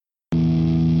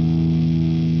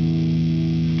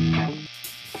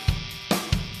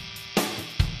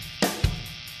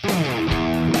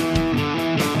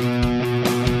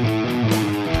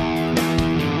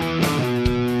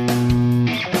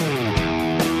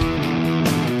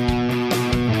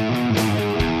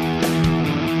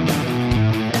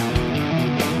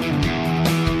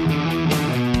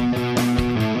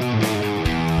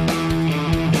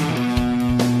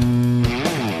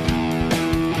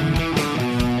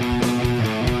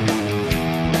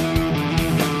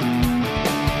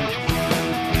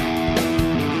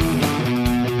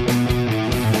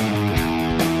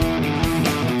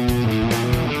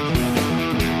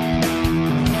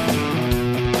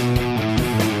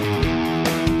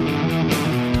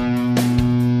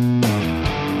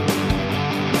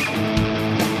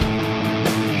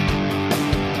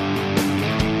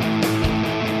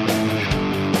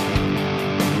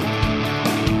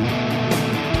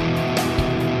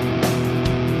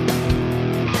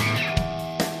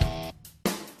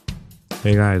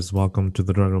Hey guys, welcome to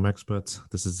the Drug Room Experts.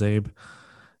 This is Zaib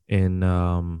in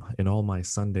all my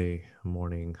Sunday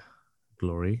morning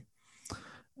glory.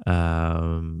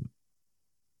 Um,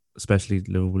 Especially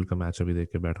Liverpool का match अभी देख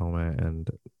के बैठा हूँ मैं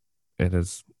and it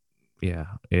is yeah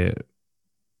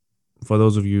for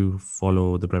those of you who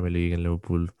follow the Premier League and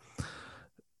Liverpool,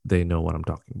 they know what I'm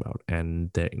talking about and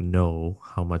they know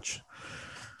how much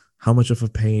of a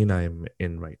pain I'm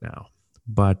in right now.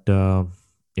 But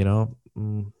you know,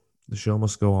 the show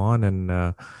must go on, and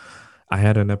I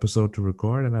had an episode to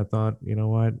record, and I thought, you know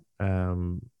what,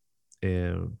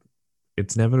 eh,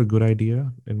 it's never a good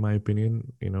idea, in my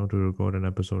opinion, to record an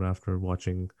episode after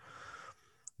watching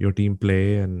your team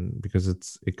play, and because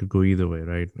it could go either way,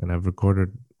 right? And I've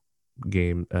recorded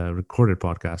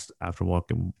podcast after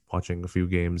watching a few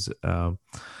games,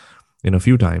 in a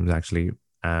few times actually,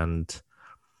 and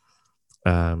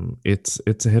it's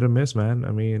a hit or miss, man.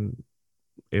 I mean,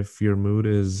 if your mood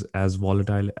is as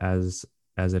volatile as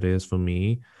it is for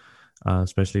me,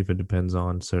 especially if it depends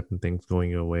on certain things going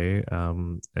your way,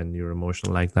 and you're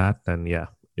emotional like that, then yeah,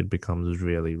 it becomes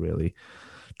really, really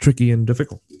tricky and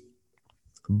difficult.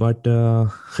 But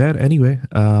khair, anyway,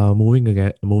 moving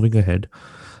ahead.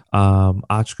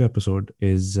 आज का episode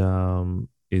is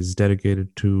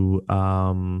dedicated to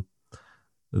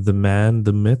the man,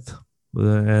 the myth,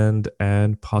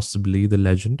 and possibly the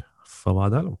legend,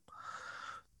 Fawad Alam.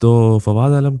 तो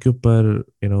फवाद आलम के ऊपर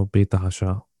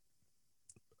बेतहाशा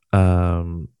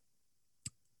um,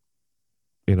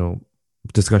 you know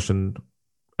discussion,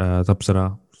 तबसरा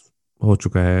हो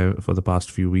चुका है for the past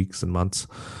few weeks and months,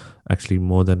 actually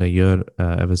more than a year,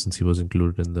 ever since he was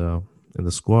included in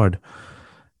the squad.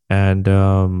 And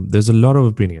there's a lot of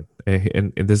opinion,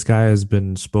 and this guy has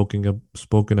been spoken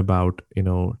about,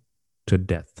 to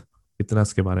death. इतना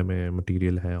इसके बारे में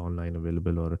material है online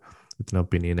available, और इतना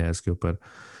opinion है इसके ऊपर.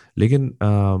 लेकिन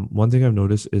one thing I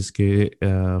notice is के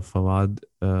फवाद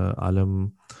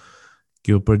आलम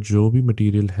के ऊपर जो भी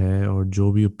मटेरियल है और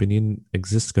जो भी ओपिनियन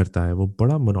एग्जिस्ट करता है वो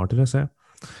बड़ा मोनोटोनस है.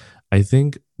 आई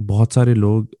थिंक बहुत सारे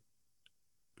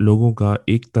लोगों का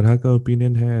एक तरह का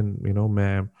ओपिनियन है, एंड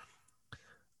मैं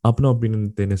अपना ओपिनियन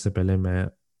देने से पहले मैं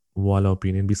वो वाला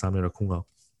ओपिनियन भी सामने रखूंगा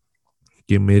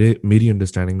कि मेरी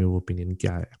अंडरस्टैंडिंग में वो ओपिनियन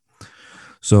क्या है.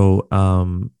 So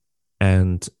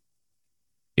and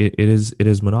it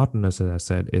is monotonous, as I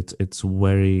said. It's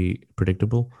very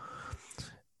predictable.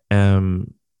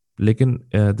 Lekin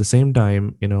at the same time,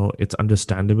 it's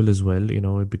understandable as well.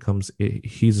 It becomes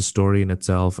he's a story in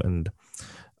itself, and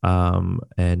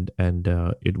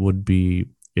it would be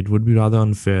rather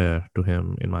unfair to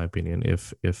him, in my opinion,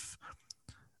 if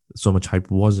so much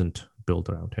hype wasn't built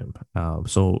around him.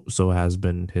 So has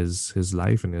been his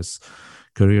life and his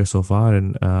career so far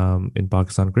in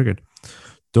Pakistan cricket.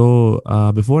 So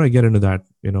before I get into that,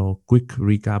 quick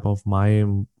recap of my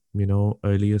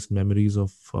earliest memories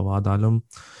of Fawad Alam,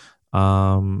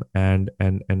 and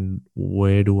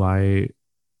where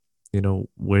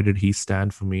did he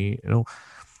stand for me? So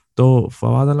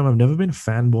Fawad Alam, I've never been a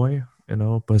fanboy,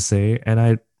 per se,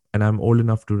 and I'm old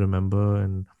enough to remember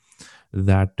and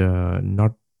that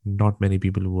not many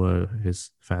people were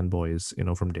his fanboys,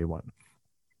 from day one.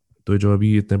 तो जो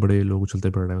अभी इतने बड़े लोग चलते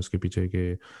पड़ रहे हैं उसके पीछे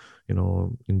के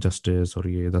इनजस्टिस और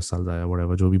ये 10 साल आया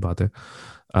whatever जो भी बात है,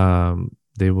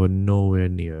 they were nowhere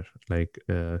near like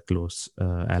close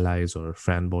allies or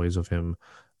fanboys of him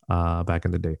back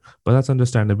in the day. But that's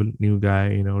understandable. New guy,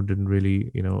 didn't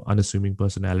really, unassuming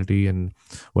personality. And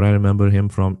what I remember him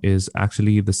from is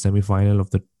actually the semi-final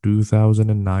of the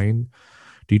 2009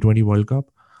 T20 World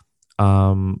Cup.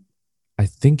 um I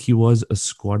think he was a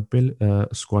squad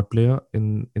player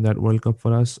in that World Cup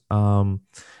for us.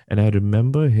 And I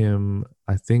remember him.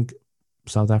 I think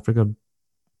South Africa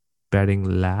batting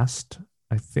last.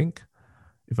 I think,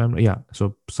 if I'm yeah. So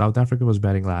South Africa was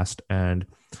batting last and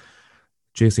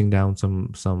chasing down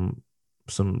some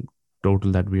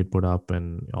total that we had put up, and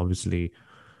obviously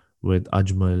with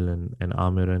Ajmal and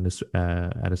Amir and his,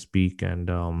 at his peak,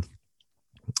 and um,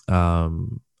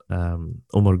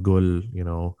 Umar Gul,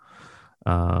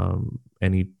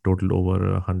 any total over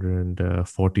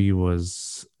 140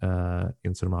 was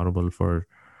insurmountable for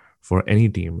any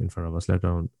team in front of us, let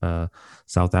alone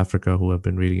South Africa, who have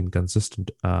been really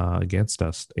inconsistent against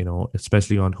us,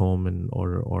 especially on home and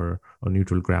or on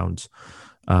neutral grounds,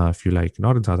 if you like,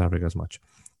 not in South Africa as much.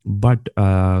 But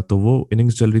तो वो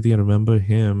innings चल रही थी. I remember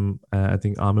him. I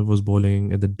think Amir was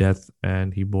bowling at the death,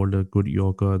 and he bowled a good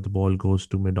yorker. The ball goes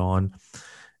to mid on,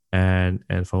 and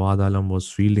Fawad Alam was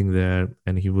fielding there,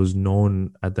 and he was known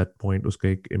at that point. उसका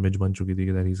एक image बन चुकी थी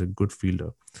that he's a good fielder,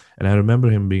 and I remember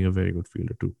him being a very good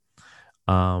fielder too.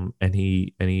 And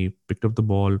he picked up the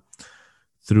ball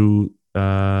through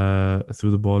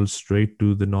threw the ball straight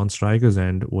to the non-strikers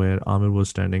end where Amir was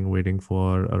standing waiting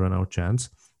for a run out chance.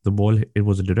 The ball, it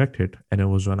was a direct hit and it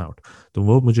was run out. तो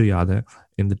वो मुझे याद है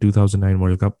in the 2009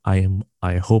 World Cup.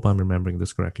 I hope I'm remembering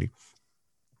this correctly.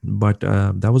 But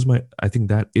that was my, I think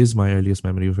that is my earliest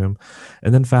memory of him.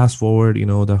 And then fast forward,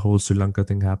 the whole Sri Lanka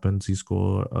thing happens. He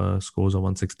scores a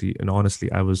 160, and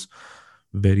honestly, I was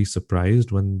very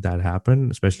surprised when that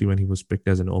happened, especially when he was picked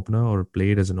as an opener or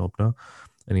played as an opener,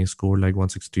 and he scored like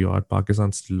 160 odd.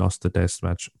 Pakistan still lost the test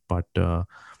match, but yeah,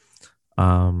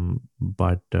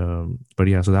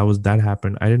 so that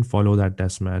happened. I didn't follow that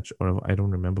test match, or I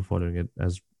don't remember following it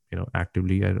as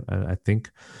actively. I think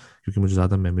क्योंकि मुझे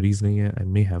ज़्यादा memories नहीं है. I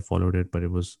may have followed it, but it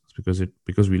was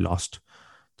because we lost.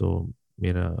 तो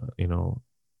मेरा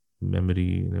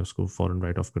memory ने उसको foreign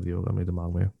write off कर दिया होगा मेरे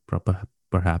दिमाग में, proper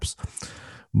perhaps.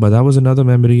 But that was another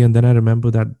memory, and then I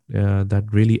remember that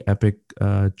really epic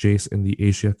chase in the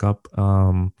Asia Cup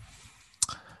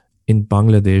in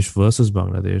Bangladesh versus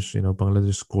Bangladesh.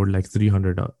 Bangladesh scored like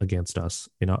 300 against us,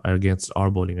 against our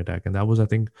bowling attack, and that was, I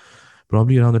think,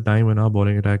 probably around the time when our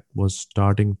bowling attack was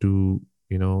starting to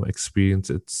experience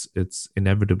its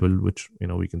inevitable, which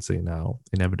we can say now,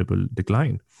 inevitable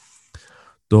decline.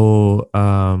 So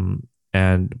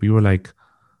and we were like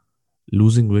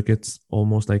losing wickets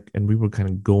almost like, and we were kind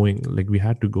of going like we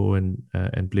had to go and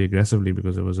play aggressively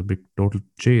because it was a big total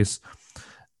chase.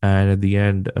 And at the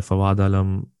end, Fawad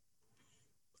Alam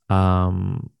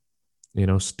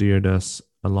steered us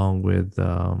along with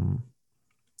I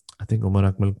think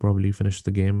Umar Akmal probably finished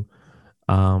the game,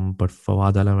 but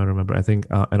Fawad Alam, I remember, I think,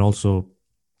 and also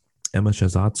Emma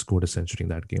Shahzad scored a century in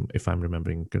that game, if I'm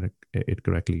remembering it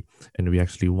correctly, and we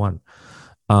actually won.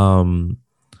 And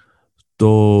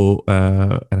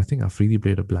I think Afridi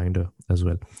played a blinder as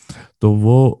well. So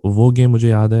wo game mujhe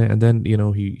yaad hai, and then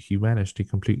he vanished, he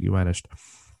completely vanished.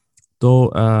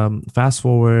 So fast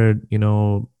forward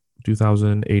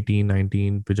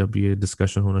 2018-19 पे जब ये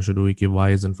discussion होना शुरू हुई कि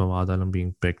why isn't Fawad Alam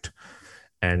being picked,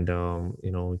 and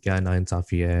क्या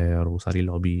नाइंसाफी है, और वो सारी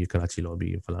लॉबी, कराची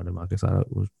लॉबी, फलाने माँ के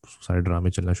सारे ड्रामे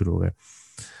चलना शुरू हो गए.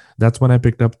 That's when I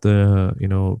picked up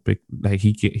like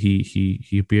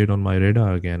he appeared on my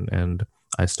radar again, and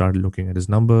I started looking at his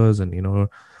numbers, and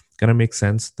kind of makes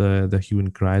sense, the hue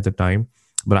and cry at the time,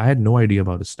 but I had no idea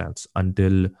about his stats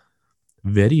until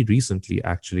very recently,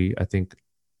 actually. I think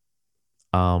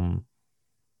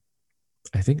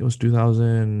it was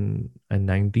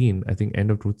 2019, I think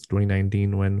end of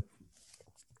 2019, when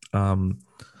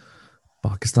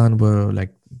Pakistan were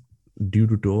like due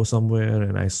to tour somewhere,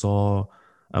 and I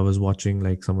was watching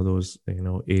like some of those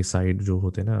A side jo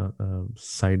hote na,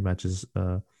 side matches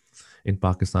in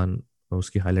Pakistan,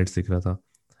 uski highlights dikh raha tha.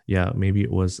 Yeah, maybe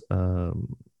it was a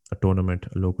tournament,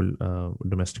 a local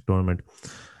domestic tournament.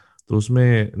 So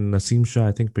usme Naseem Shah,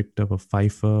 I think, picked up a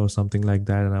fifer or something like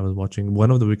that, and I was watching.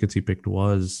 One of the wickets he picked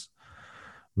was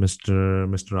Mr.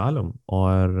 Alam,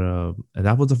 or and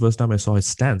that was the first time I saw his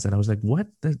stance, and I was like, "What?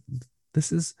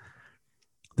 This is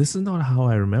not how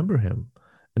I remember him."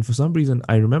 And for some reason,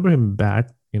 I remember him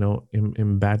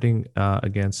him batting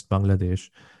against Bangladesh.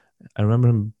 I remember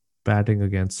him batting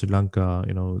against Sri Lanka,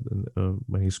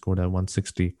 when he scored at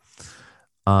 160.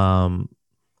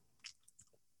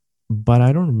 But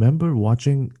I don't remember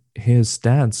watching his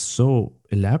stance so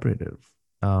elaborative.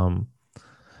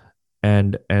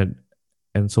 And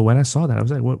so when I saw that, I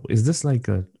was like, "What is this, like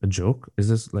a joke? Is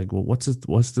this like, what's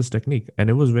this technique?" And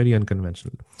it was very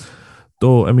unconventional.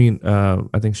 Though, I mean,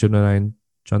 I think Shivnarayan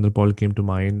Chandrapal came to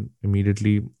mind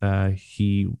immediately. And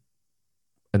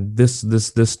this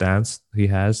stance he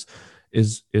has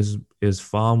is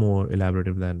far more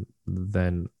elaborative than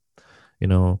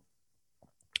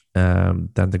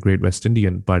than the Great West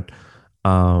Indian. But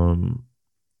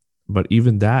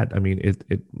even that, I mean,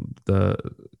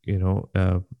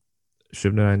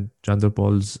 Shivnarayan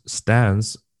Chandrapal's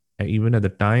stance, even at the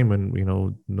time when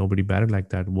nobody batted like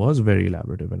that, was very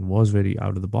elaborative and was very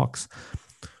out of the box.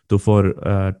 So for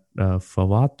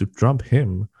Fawad to trump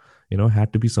him,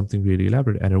 had to be something really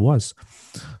elaborate, and it was.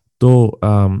 So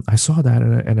I saw that,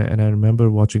 and I remember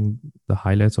watching the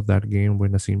highlights of that game where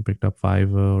Naseem picked up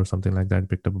 5 or something like that,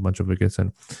 picked up a bunch of wickets,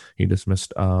 and he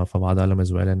dismissed Fawad Alam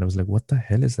as well. And I was like, "What the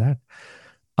hell is that?"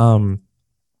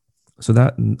 So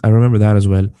that I remember that as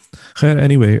well.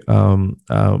 Anyway,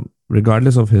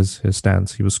 regardless of his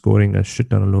stance, he was scoring a shit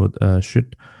ton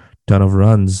of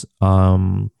runs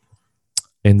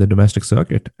in the domestic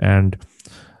circuit, and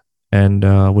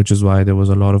which is why there was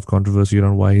a lot of controversy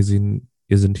around why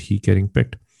isn't he getting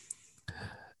picked.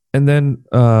 And then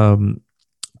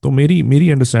so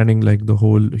Mary understanding, like, the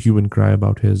whole hue and cry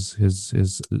about his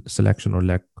selection or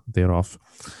lack thereof,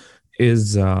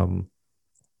 is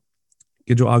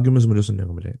कि जो arguments मुझे सुनने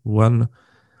को मिले. One,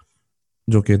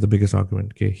 जो कि the biggest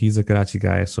argument, कि he's a Karachi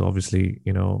guy, so obviously,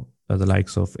 the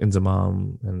likes of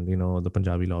Inzamam and, the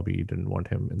Punjabi lobby didn't want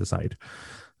him in the side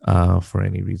for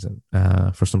any reason,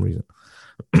 for some reason.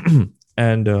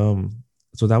 And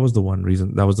so that was the one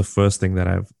reason. That was the first thing that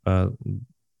I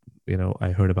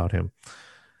heard about him.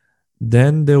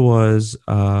 Then there was,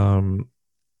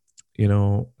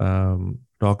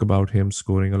 talk about him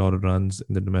scoring a lot of runs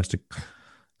in the domestic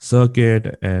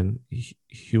circuit, and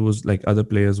he was like other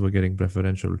players were getting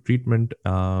preferential treatment.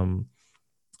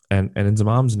 And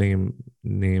Inzamam's name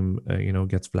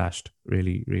gets flashed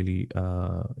really really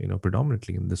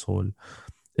predominantly in this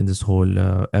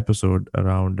whole episode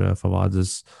around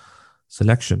Fawad's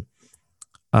selection.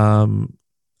 And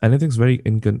I think it's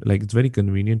it's very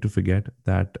convenient to forget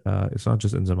that it's not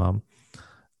just Inzamam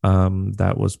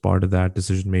that was part of that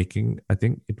decision making. I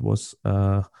think it was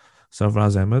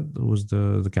Sarfraz Ahmed, who was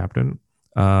the captain,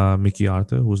 Mickey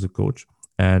Arthur, who was the coach,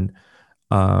 and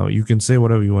you can say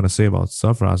whatever you want to say about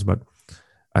Sarfraz, but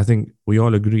I think we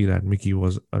all agree that Mickey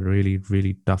was a really,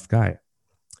 really tough guy.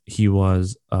 He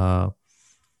was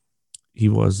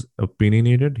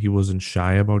opinionated. He wasn't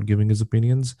shy about giving his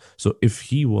opinions. So if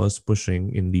he was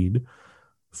pushing, indeed,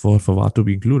 for Fawad to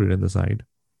be included in the side,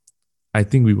 I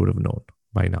think we would have known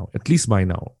by now, at least by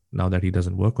now that he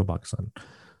doesn't work for Pakistan.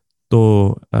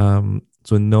 So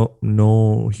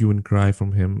no hue and cry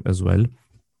from him as well.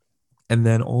 And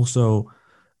then also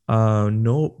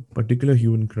no particular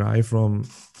hue and cry from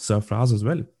Sarfraz as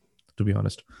well, to be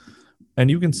honest.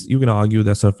 And you can argue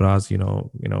that Sarfraz,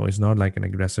 is not like an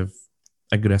aggressor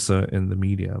in the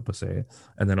media per se.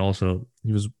 And then also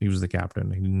he was the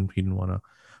captain. He didn't want to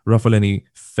ruffle any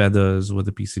feathers with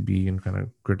the PCB and kind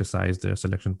of criticize their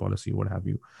selection policy, what have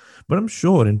you. But I'm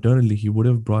sure internally he would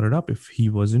have brought it up if he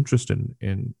was interested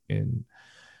in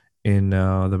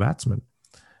the batsman.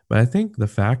 But I think the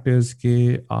fact is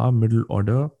that our middle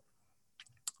order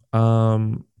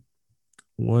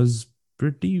was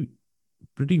pretty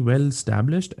well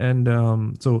established, and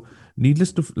so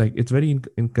needless to it's very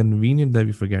inconvenient that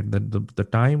we forget that the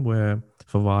time where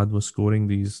Fawad was scoring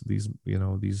these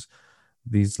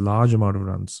large amount of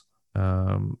runs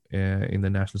in the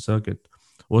national circuit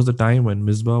was the time when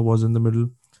Misbah was in the middle,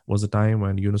 was the time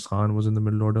when Yunus Khan was in the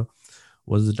middle order,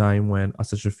 was the time when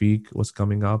Asad Shafiq was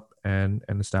coming up and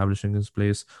establishing his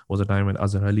place, was the time when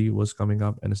Azhar Ali was coming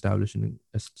up and establishing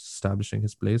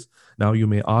his place. Now you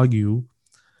may argue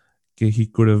he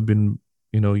could have been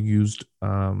used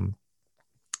in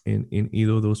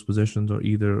either of those positions or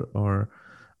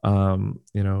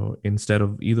instead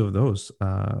of either of those,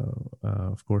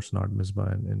 of course not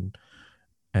Misbah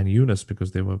and Yunus,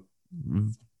 because they were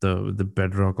the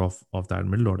bedrock of that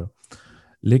middle order.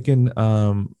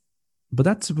 But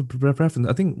that's a preference.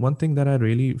 I think one thing that I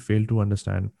really fail to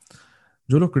understand,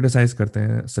 जो लोग criticize करते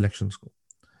हैं selections को,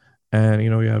 and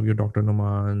you have your Dr.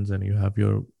 Nomans and you have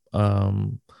your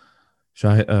Shoaib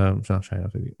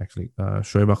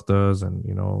Akhtars and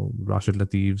Rashid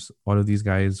Latifs, all of these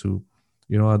guys who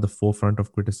are at the forefront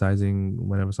of criticizing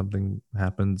whenever something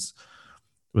happens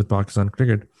with Pakistan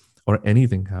cricket or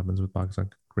anything happens with Pakistan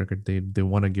cricket. They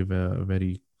want to give a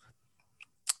very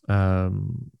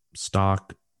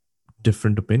stark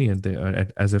different opinion,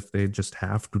 as if they just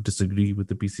have to disagree with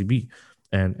the PCB,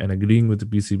 and agreeing with the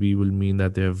PCB will mean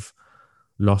that they've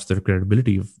lost their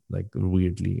credibility, like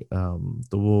weirdly.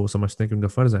 तो वो समझते हैं कि उनका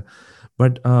फर्ज है.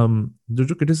 But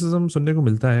जो criticism सुनने को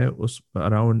मिलता है उस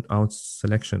around our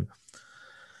selection,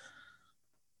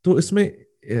 तो इसमें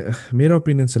मेरा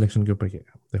opinion selection के ऊपर क्या है?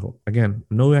 देखो, again,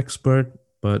 no expert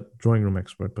but drawing room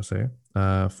expert per se,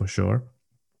 for sure.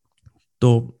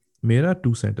 तो मेरा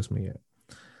 2 cents इसमें है.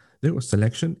 देखो,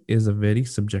 selection is a very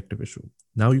subjective issue.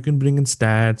 Now you can bring in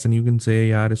stats and you can say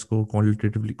यार इसको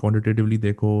quantitatively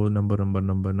देखो, number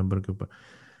के ऊपर.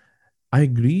 I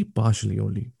agree partially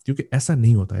only, क्योंकि ऐसा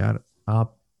नहीं होता यार.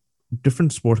 आप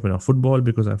different sports में, football,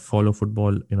 because I follow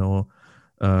football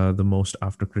the most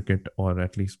after cricket, or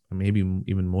at least maybe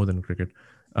even more than cricket,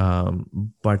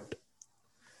 but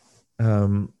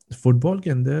football के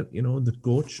अंदर the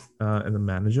coach and the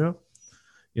manager,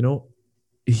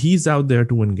 he's out there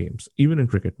to win games. Even in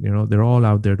cricket, they're all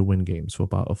out there to win games for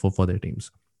their teams.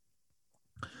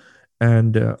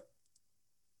 And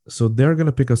so they're going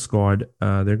to pick a squad.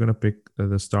 They're going to pick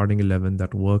the starting 11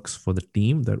 that works for the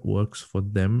team, that works for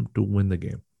them to win the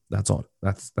game. That's all.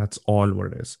 That's all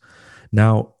what it is.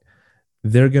 Now,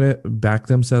 they're going to back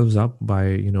themselves up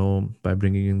by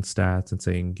bringing in stats and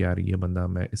saying, yaar, ye banda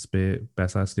main is pe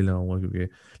paisa isliye lagaunga kyunki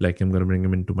like I'm going to bring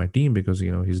him into my team because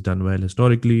he's done well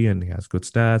historically and he has good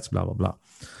stats, blah blah blah.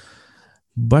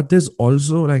 But there's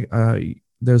also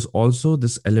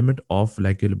this element of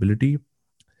likability,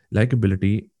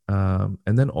 and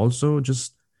then also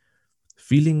just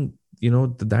feeling,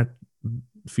 that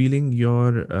feeling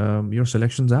your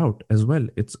selections out as well.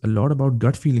 It's a lot about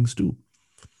gut feelings too.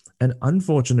 And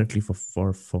unfortunately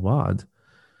for Fawad,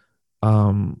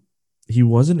 um, he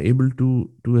wasn't able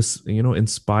to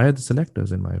inspire the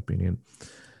selectors. In my opinion,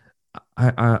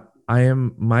 I I, I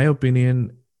am my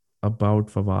opinion about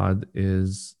Fawad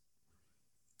is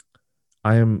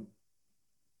I am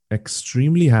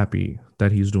extremely happy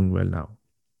that he's doing well now,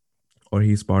 or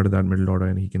he's part of that middle order,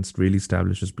 and he can really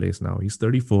establish his place now. He's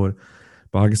 34.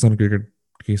 Pakistan cricket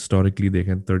historically, they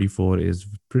can 34 is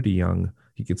pretty young.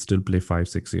 He could still play 5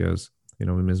 6 years.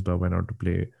 Misbah went out to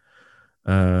play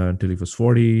until he was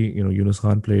 40. Yunus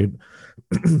Khan played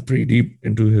pretty deep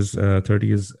into his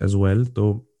 30s as well.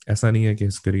 Though aisa nahi hai ki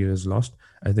his career is lost.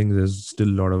 I think there's still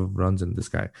a lot of runs in this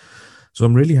guy. So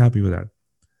I'm really happy with that.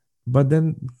 But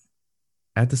then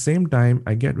at the same time,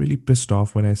 I get really pissed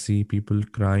off when I see people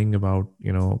crying about,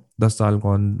 10 saal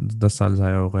gone, 10 saal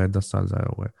zaya ho gaye, 10 saal zaya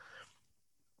ho gaye.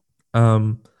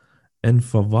 Um, and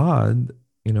Fawad,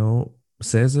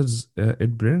 says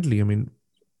it brilliantly. I mean,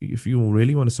 if you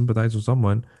really want to sympathize with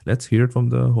someone, let's hear it from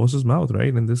the horse's mouth,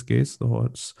 right? In this case, the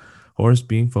horse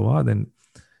being Fawad,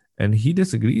 and he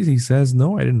disagrees. He says,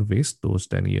 "No, I didn't waste those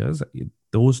 10 years.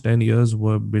 Those 10 years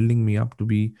were building me up to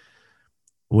be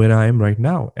where I am right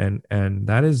now, and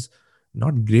that is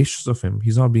not gracious of him.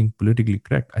 He's not being politically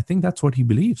correct. I think that's what he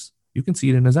believes. You can see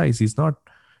it in his eyes. He's not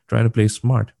trying to play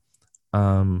smart.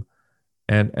 Um,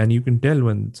 and you can tell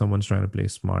when someone's trying to play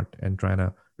smart and trying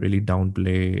to really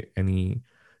downplay any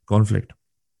conflict.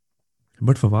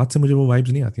 But Fawad से मुझे वो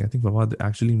vibes नहीं आती. I think Fawad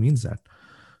actually means that.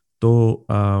 तो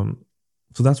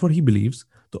so that's what he believes.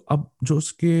 तो अब जो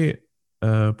उसके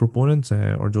proponents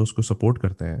हैं और जो उसको support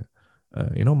करते हैं,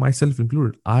 myself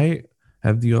included, I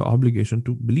have the obligation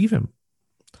to believe him.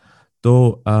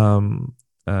 So I'm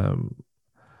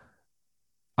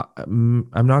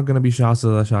not gonna be Shah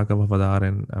Sada Shah ka Wafadar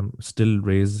and still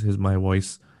raise my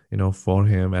voice, for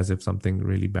him as if something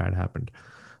really bad happened.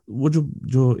 वो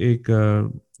जो एक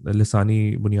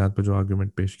लिसानी बुनियाद पर जो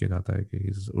argument पेश किया जाता है कि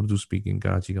he's उर्दू स्पीकिंग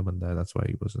कराची का बंदा है, that's why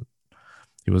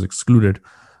he was excluded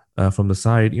from the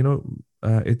side.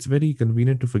 It's very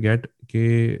convenient to forget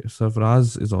that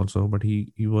Sarfaraz is also, but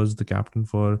he was the captain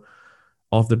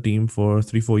of the team for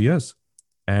 3 4 years,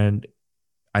 and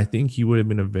I think he would have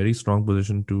been in a very strong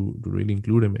position to really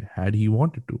include him had he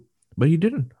wanted to, but he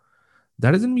didn't.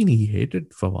 That doesn't mean he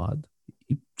hated Fawad.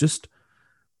 He just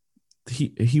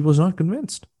he was not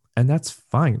convinced, and that's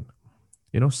fine.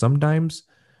 Sometimes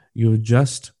you're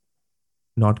just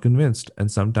not convinced,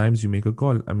 and sometimes you make a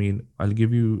call. I mean, I'll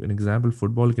give you an example.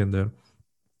 Football ke andar,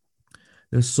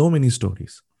 there's so many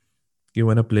stories. Okay,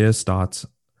 when a player starts,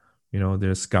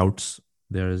 there's scouts,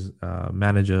 there's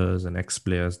managers and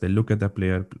ex-players. They look at the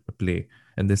player play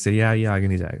and they say, yeah, आगे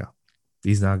नहीं जाएगा.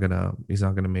 He's not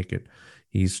gonna make it.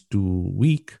 He's too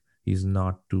weak. He's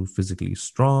not too physically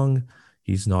strong.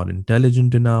 He's not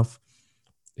intelligent enough.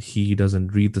 He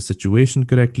doesn't read the situation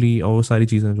correctly. और वो सारी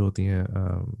चीजें जो होती हैं,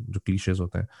 जो cliches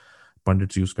होते हैं,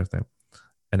 pundits use करते हैं,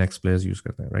 and ex-players use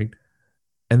करते हैं, right?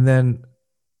 And then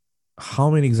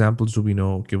how many examples do we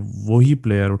know कि वही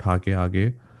player उठा के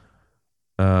आगे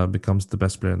becomes the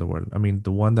best player in the world? I mean,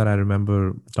 the one that I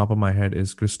remember top of my head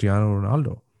is Cristiano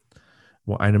Ronaldo.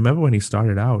 Well, I remember when he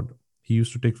started out, he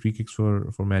used to take free kicks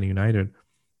for Man United.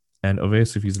 And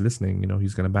Oves, if he's listening,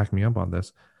 he's gonna back me up on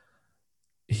this.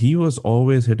 He was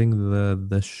always hitting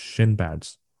the shin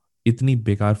pads. इतनी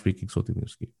बेकार free kicks होती थी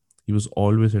उसकी. He was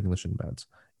always hitting the shin pads.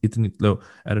 इतनी लो.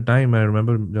 At a time, I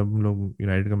remember जब हम लोग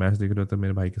United का मैच देख रहे थे,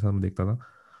 मेरे भाई के साथ मैं देखता था.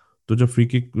 तो जब फ्री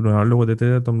किक रोनाल्डो को देते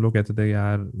थे तो हम लोग कहते थे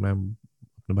यार, मैं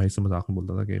अपने भाई से मजाक में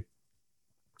बोलता था कि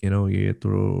ये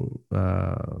तो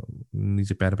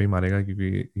नीचे पैर पे ही मारेगा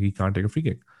क्योंकि he can't take a free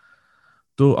kick.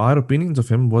 So our opinions of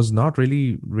him was not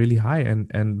really high,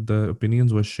 and the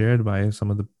opinions were shared by some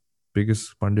of the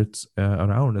biggest pundits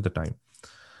around at the time.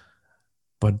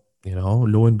 But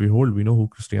lo and behold, we know who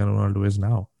Cristiano Ronaldo is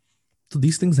now. So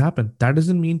these things happen. That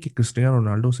doesn't mean कि Cristiano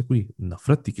Ronaldo से कोई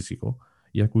नफरत थी किसी को,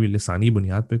 या कोई लिसानी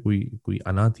बुनियाद पे कोई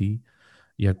अना थी,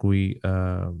 या कोई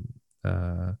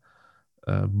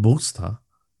बोझ था.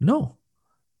 No,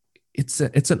 it's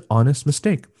an honest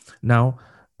mistake. Now,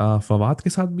 Fawad के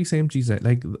साथ भी same चीज है.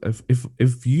 Like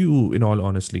if you, in all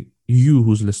honesty, you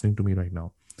who's listening to me right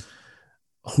now,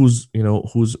 whose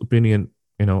opinion,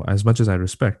 as much as I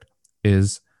respect,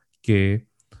 is que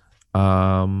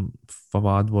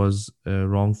Fawad was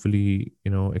wrongfully,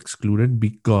 excluded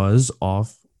because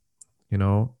of,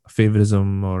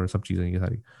 favoritism or सब चीजें ये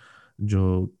सारी.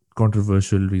 जो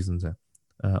controversial reasons हैं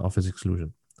of his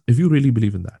exclusion. If you really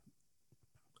believe in that,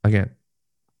 again,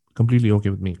 completely okay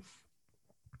with me.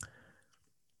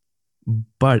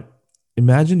 But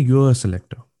imagine you're a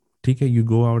selector. ठीक है, you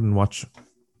go out and watch,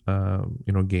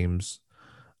 games,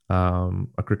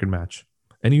 a cricket match,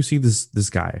 and you see this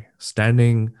guy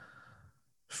standing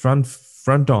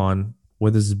front on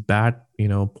with his bat,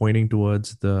 pointing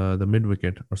towards the mid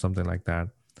wicket or something like that,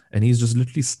 and he's just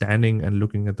literally standing and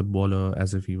looking at the bowler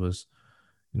as if he was,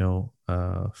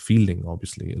 fielding,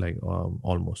 obviously, like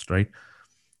almost right.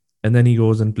 And then he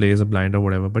goes and plays a blind or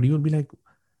whatever. But you would be like,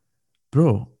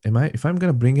 bro, am I if I'm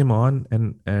gonna bring him on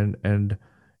and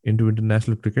into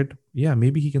international cricket, yeah,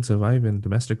 maybe he can survive in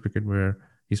domestic cricket where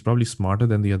he's probably smarter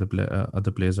than the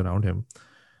other players around him.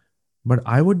 But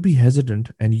I would be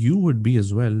hesitant, and you would be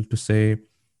as well, to say,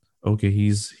 okay,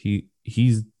 he's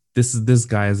this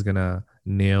guy is gonna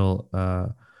nail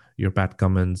your Pat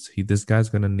Cummins. This guy's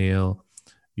gonna nail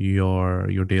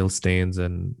your Dale Staines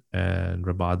and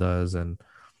Rabadas and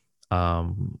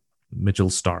Mitchell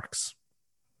Starks,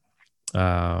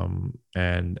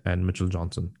 and Mitchell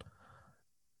Johnson.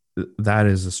 That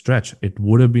is a stretch. It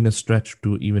would have been a stretch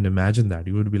to even imagine that.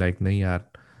 You would be like, nahi yaar,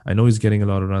 I know he's getting a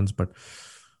lot of runs, but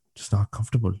just not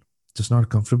comfortable. Just not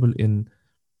comfortable in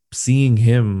seeing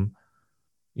him,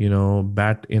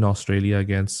 bat in Australia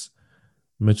against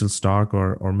Mitchell Stark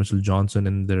or Mitchell Johnson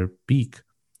in their peak,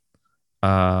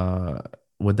 uh,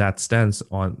 with that stance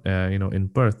on, in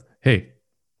Perth. Hey,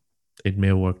 it may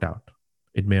have worked out.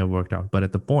 It may have worked out. But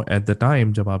at the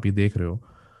time, jab aap ye dekh rahe ho,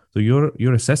 so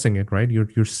you're assessing it, right? You're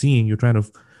trying to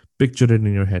picture it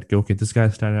in your head. Okay, this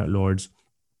guy's standing at Lords.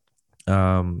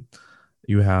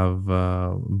 You have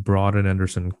Broad and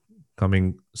Anderson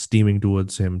coming steaming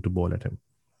towards him to bowl at him.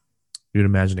 You're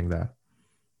imagining that,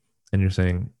 and you're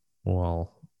saying,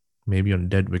 well, maybe on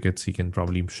dead wickets he can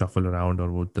probably shuffle around or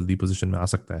वो जल्दी position में आ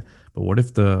सकता है. But what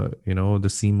if the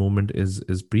seam movement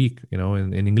is peak,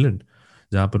 in England,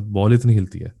 जहाँ पर ball इतनी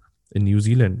हिलती है, in New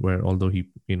Zealand, where although he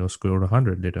scored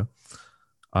 100 later,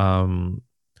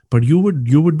 but you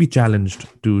would be challenged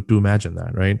to imagine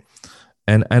that, right?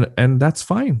 And that's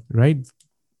fine, right?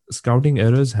 Scouting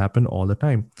errors happen all the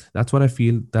time. That's what I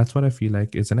feel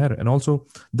like is an error. And also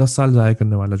 10 साल ज़ाया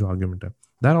करने वाला जो argument है,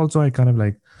 that also I kind of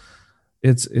like.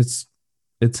 It's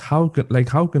how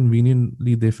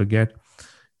conveniently they forget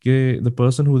the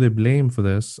person who they blame for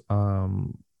this,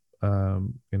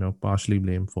 partially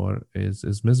blame for,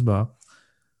 is Misbah.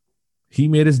 He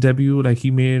made his debut, like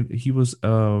he was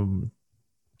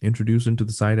introduced into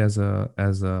the side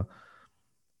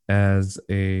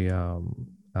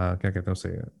क्या कहते हैं उसे,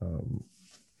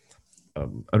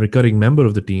 a recurring member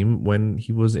of the team when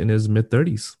he was in his mid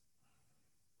 30s.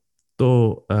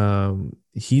 So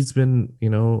he's been,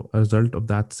 a result of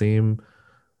that same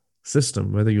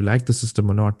system, whether you like the system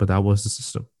or not, but that was the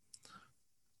system.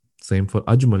 Same for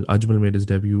Ajmal. Ajmal made his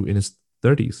debut in his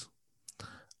 30s.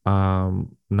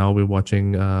 Now we're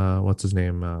watching, what's his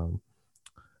name?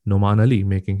 Noman Ali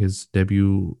making his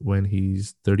debut when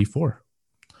he's 34.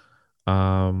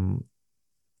 And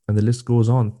the list goes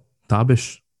on.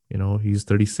 Tabish, he's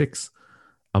 36.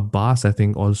 Abbas, I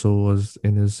think, also was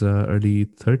in his early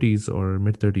 30s or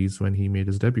mid 30s when he made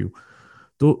his debut.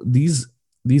 So these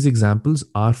examples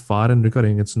are far and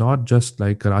recurring. It's not just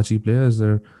like Karachi players.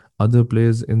 There are other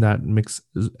players in that mix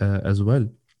as well.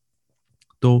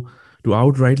 So to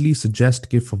outrightly suggest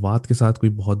कि फवाद के साथ कोई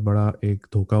बहुत बड़ा एक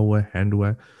धोखा हुआ है, हैंड हुआ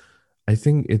है, I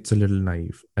think it's a little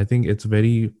naive. I think it's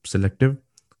very selective,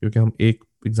 क्योंकि हम एक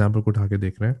एग्जाम्पल को उठा के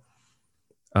देख रहे हैं.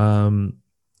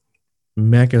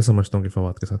 मैं क्या समझता हूँ कि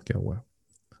फवाद के साथ क्या हुआ है.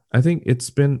 I think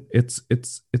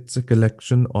it's a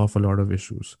collection of a lot of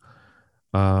issues.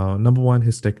 Number one,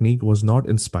 his technique was not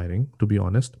inspiring, to be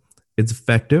honest. It's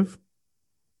effective.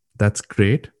 That's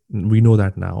great. We know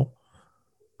that now.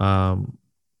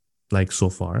 Like so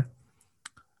far.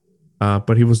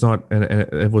 But he was not, and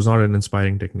it was not an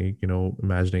inspiring technique,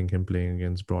 imagining him playing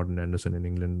against Broad and Anderson in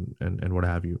England and what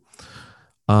have you.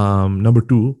 Number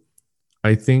two,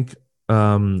 I think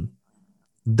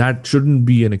that shouldn't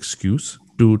be an excuse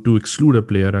to exclude a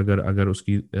player अगर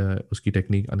उसकी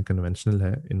technique unconventional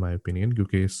है, in my opinion,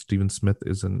 क्योंकि Stephen Smith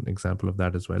is an example of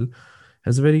that as well.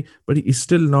 But he's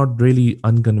still not really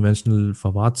unconventional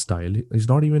Fawad style. He's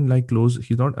not even like close.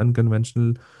 He's not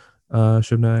unconventional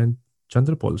Shivna and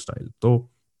Chandrapal style. So,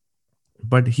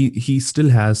 but he still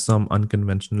has some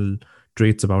unconventional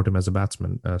traits about him as a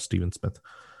batsman, Stephen Smith.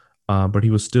 But he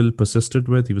was still persisted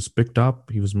with. He was picked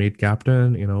up. He was made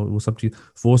captain. वो सब चीज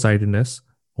foresightedness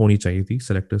होनी चाहिए थी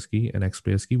selectors की and ex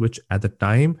players की, which at the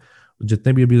time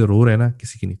जितने भी अभी रो रहे हैं ना,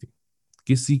 किसी की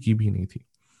नहीं थी.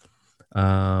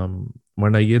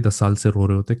 वरना ये 10 साल से रो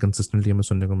रहे होते, कंसिस्टेंटली हमें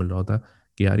सुनने को मिल रहा होता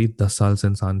कि यार ये 10 साल से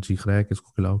इंसान चीख रहा है कि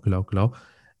इसको खिलाओ खिलाओ खिलाओ,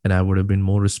 and I would have been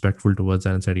more respectful towards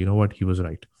and said you know what, he was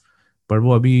right. पर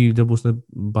वो अभी जब उसने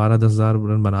 12-10 हज़ार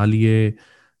रन बना लिए,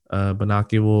 बना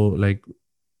के वो लाइक,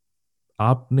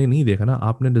 आपने नहीं देखा ना,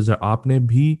 आपने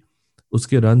भी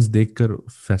उसके रन्स देखकर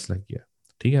फैसला किया,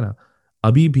 ठीक है ना.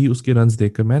 अभी भी उसके रन्स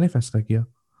देखकर मैंने फैसला किया.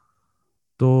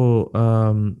 तो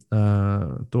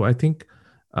तो आई थिंक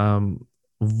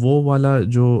वो वाला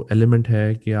जो एलिमेंट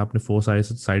है कि आपने फोर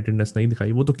साइटेडनेस नहीं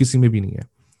दिखाई, वो तो किसी में भी नहीं है.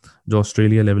 जो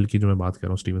ऑस्ट्रेलिया लेवल की जो मैं बात कर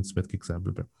रहा हूँ स्टीवन स्मिथ के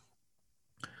एग्जाम्पल पे.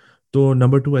 तो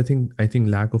number two, I think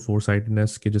lack of four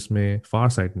sightedness के, जिसमें फार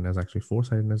sightedness, actually four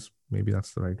sightedness maybe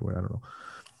that's the right word, I don't know.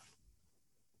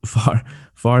 far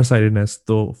far-sightedness,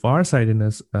 तो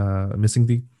far-sightedness missing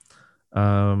थी.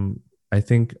 I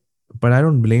think, but I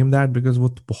don't blame that because वो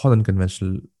तो बहुत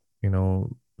unconventional,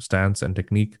 stance and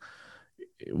technique.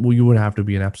 You would have to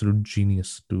be an absolute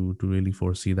genius to really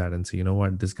foresee that and say, you know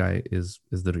what, this guy is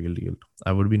the real deal.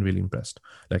 I would have been really impressed.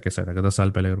 Like I said, अगर 10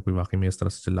 साल पहले अगर कोई वाकई में इस तरह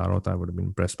से चिल्ला रहा होता, I would have been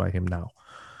impressed by him now.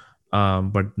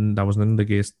 But that was not the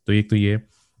case. तो एक तो ये,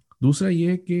 दूसरा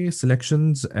ये कि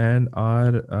selections and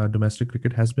our domestic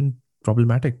cricket has been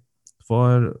problematic for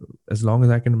as long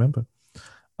as I can remember.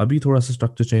 अभी थोड़ा सा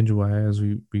structure change हुआ है, as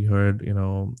we heard,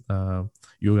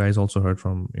 you guys also heard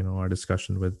from, our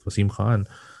discussion with Wasim Khan,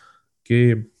 कि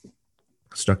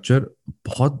structure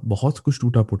बहुत बहुत कुछ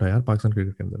टूटा फूटा यार पाकिस्तान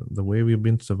क्रिकेट के अंदर. The way we've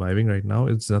been surviving right now,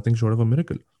 it's nothing short of a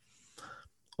miracle.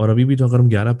 और अभी भी जो अगर हम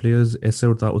 11 प्लेयर्स ऐसे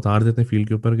उतार देते हैं फील्ड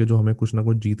के ऊपर कि जो हमें कुछ ना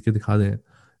कुछ जीत के दिखा दें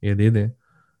या दे दें,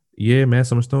 ये मैं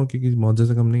समझता हूँ कि मुआवजे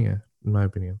से कम नहीं है, इन माई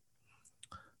ओपिनियन.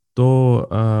 तो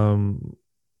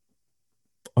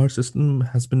our system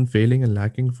has been failing and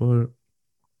lacking for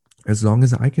as long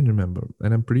as I can remember,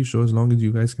 and I'm pretty sure as long as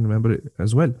you guys can remember it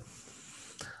as well.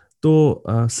 तो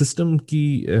system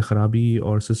की ख़राबी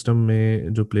और system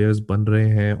में जो players बन रहे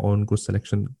हैं और उनको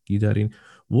सिलेक्शन की जा रही,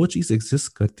 वो चीज़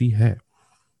एग्जिस्ट करती है.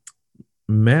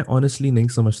 मैं ऑनेस्टली नहीं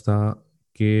समझता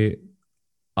कि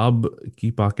अब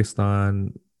की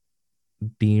पाकिस्तान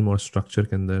टीम और स्ट्रक्चर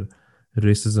के अंदर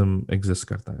रेसिज्म एग्जिस्ट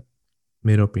करता है.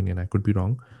 मेरा opinion, I could be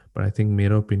wrong, but I think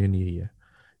मेरा ओपिनियन यही है.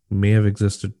 May have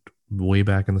existed way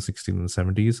back in the 60s and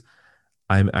 70s.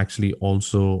 I'm actually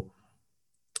also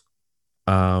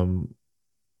um,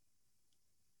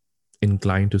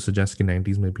 inclined to suggest कि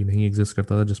 90s में भी नहीं exist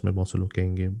करता था, जिसमें बहुत से लोग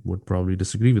कहेंगे would probably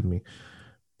disagree with me.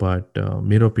 But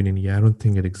मेरा opinion, yeah, I don't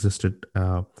think it existed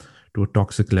to a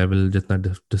toxic level जितना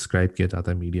describe किया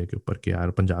जाता है मीडिया के ऊपर कि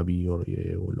यार पंजाबी और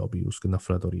ये वो लॉबी उसकी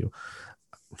नफरत और ये.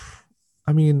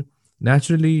 I mean,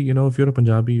 naturally, if you're a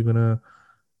Punjabi,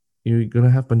 you're gonna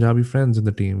have Punjabi friends in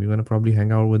the team. You're gonna probably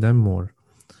hang out with them more.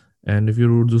 And if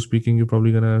you're Urdu speaking, you're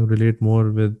probably gonna relate more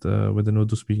with an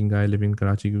Urdu speaking guy living in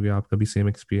Karachi क्योंकि आपका भी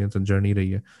same experience and journey रही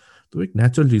है. तो एक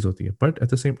natural चीज़ होती है. But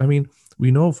at the same, I mean,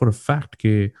 we know for a fact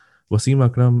कि Wasim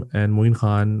Akram and Moin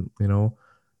Khan,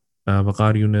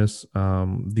 Waqar Yunus,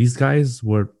 these guys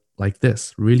were like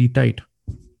this, really tight.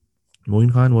 Moin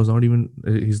Khan was not even,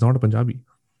 he's not a Punjabi.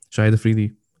 Shahid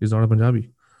Afridi, he's not a Punjabi.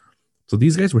 So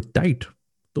these guys were tight.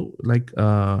 So like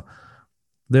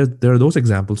there are those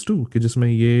examples too कि जिसमें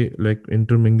ये like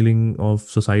intermingling of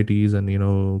societies and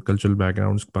cultural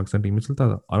backgrounds Pakistan team में चलता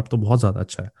था. और अब तो बहुत ज़्यादा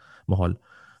अच्छा है माहौल.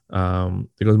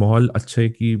 बिकॉज माहौल अच्छे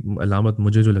की अलामत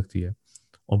मुझे जो लगती है,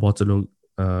 और बहुत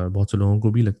से लोगों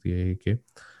को भी लगती है कि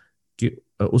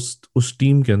उस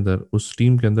टीम के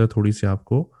अंदर थोड़ी सी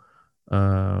आपको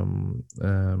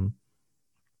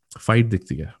फाइट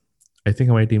दिखती है. आई थिंक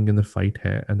हमारी टीम के अंदर फाइट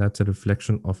है, and that's a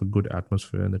reflection of a good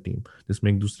atmosphere in the team,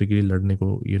 जिसमें एक दूसरे के लिए लड़ने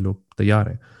को ये लोग तैयार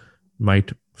हैं.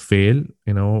 माइट फेल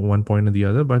वन पॉइंट और the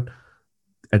other, but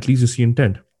at least you see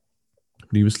intent.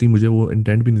 Previously मुझे वो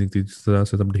इंटेंट भी नहीं दिखती जिस तरह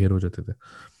से सब ढेर हो जाते थे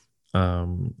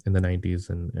in the 90s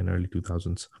and early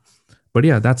 2000s. But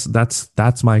yeah,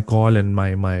 that's my call and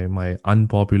my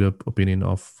unpopular opinion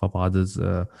of Fawad's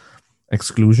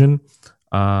exclusion.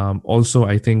 Also,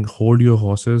 I think hold your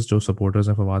horses, जो supporters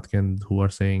of Fawad can, who are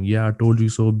saying, yeah, I told you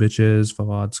so, bitches,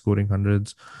 Fawad scoring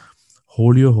hundreds.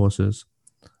 Hold your horses.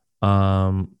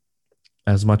 Um,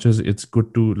 as much as it's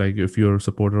good to, like, if you're a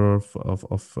supporter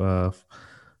of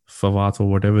Fawad for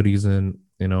whatever reason,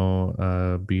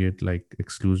 be it like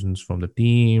exclusions from the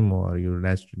team, or you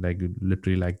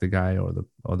literally like the guy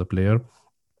or the player,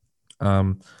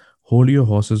 hold your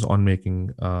horses on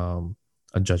making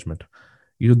a judgment.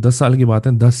 ये जो 10 साल की बात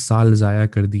है, 10 साल जाया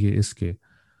कर दिए इसके,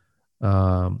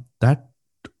 that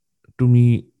to me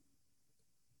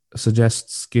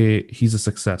suggests के he's a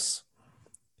success.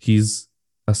 He's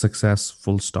a success,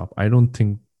 full stop. I don't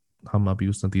think हम अभी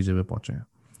उस नतीजे पे पहुंचे हैं.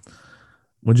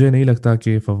 मुझे नहीं लगता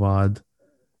कि Fawad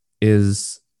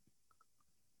is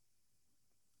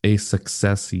a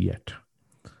success yet.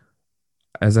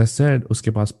 As I said,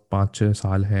 उसके पास 5-6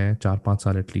 साल हैं, 4-5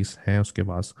 साल एटलीस्ट हैं उसके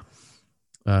पास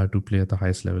to play at the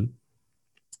highest level.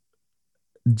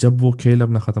 जब वो खेल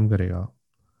अपना ख़त्म करेगा,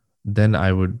 then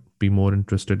I would be more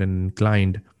interested and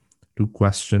inclined to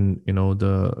question, you know,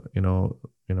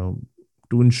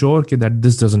 to ensure that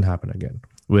this doesn't happen again,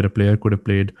 where a player could have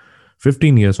played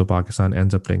 15 years for Pakistan,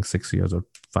 ends up playing 6 years or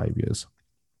 5 years.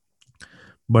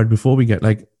 But before we get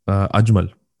like Ajmal,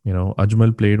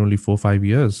 Ajmal played only 4-5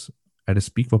 years at his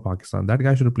peak for Pakistan. That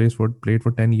guy should have played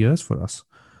for 10 years for us.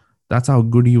 That's how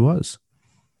good he was.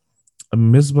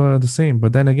 Misbah the same,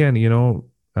 but then again,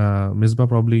 Misbah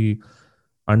probably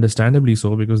understandably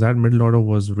so because that middle order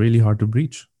was really hard to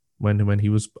breach when he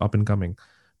was up and coming.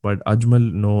 But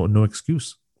Ajmal, no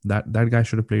excuse. That guy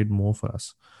should have played more for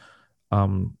us.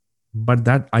 But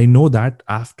that I know that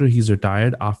after he's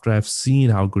retired, after I've seen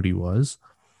how good he was,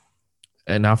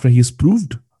 and after he's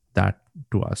proved that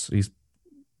to us, he's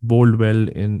bowled well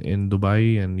in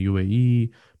Dubai and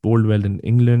UAE, bowled well in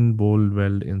England, bowled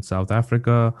well in South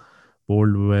Africa,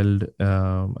 bowled well,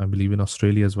 I believe in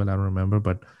Australia as well. I don't remember,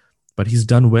 but he's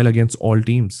done well against all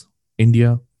teams.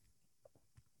 India.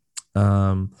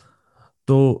 Um,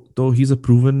 though he's a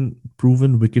proven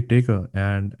wicket taker,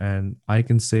 and I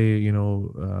can say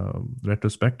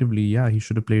retrospectively, yeah, he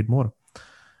should have played more.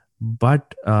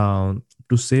 But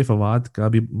to say Fawad का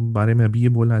भी बारे में अभी ये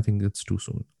बोलना, I think it's too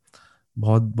soon.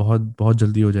 बहुत बहुत बहुत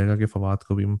जल्दी हो जाएगा कि फवाद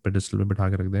को भी हम पेडिस्टल पे बिठा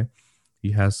के रख दें.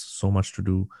 He has so much to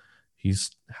do. He's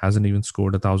hasn't even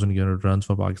scored 1,000 runs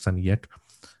for Pakistan yet.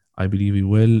 I believe he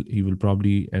will. He will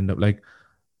probably end up like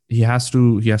he has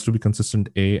to be consistent.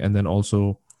 And then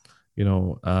also, at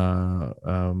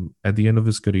the end of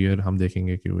his career, हम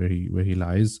देखेंगे कि where he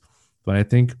lies. But I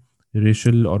think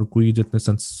racial और कोई जितने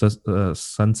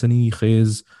सनसनी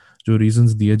खेज जो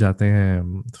reasons दिए जाते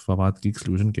हैं फवाद की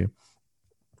एक्सक्लूजन के,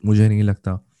 मुझे नहीं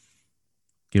लगता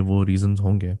कि वो रीजंस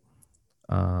होंगे.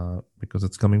 Because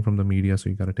it's coming from the media, so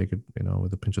you got to take it,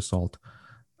 with a pinch of salt.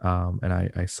 And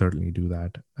I certainly do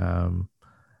that.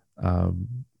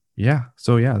 Yeah,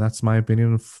 so yeah, that's my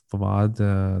opinion of Fawad,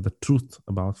 the truth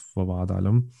about Fawad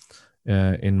Alam,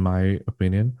 in my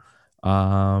opinion.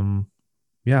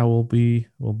 Yeah, we'll be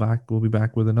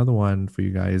back with another one for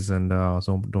you guys, and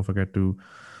so don't forget to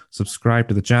subscribe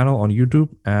to the channel on YouTube,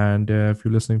 and if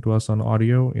you're listening to us on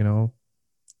audio,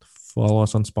 follow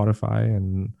us on Spotify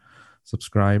and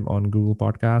subscribe on Google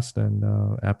Podcast and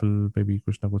Apple पे भी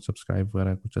कुछ ना कुछ subscribe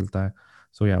वगैरह कुछ चलता है.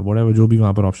 So yeah, whatever जो भी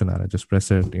वहाँ पर option आ रहा है, just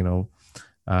press it,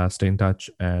 stay in touch,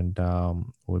 and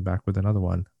we'll be back with another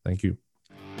one. Thank you.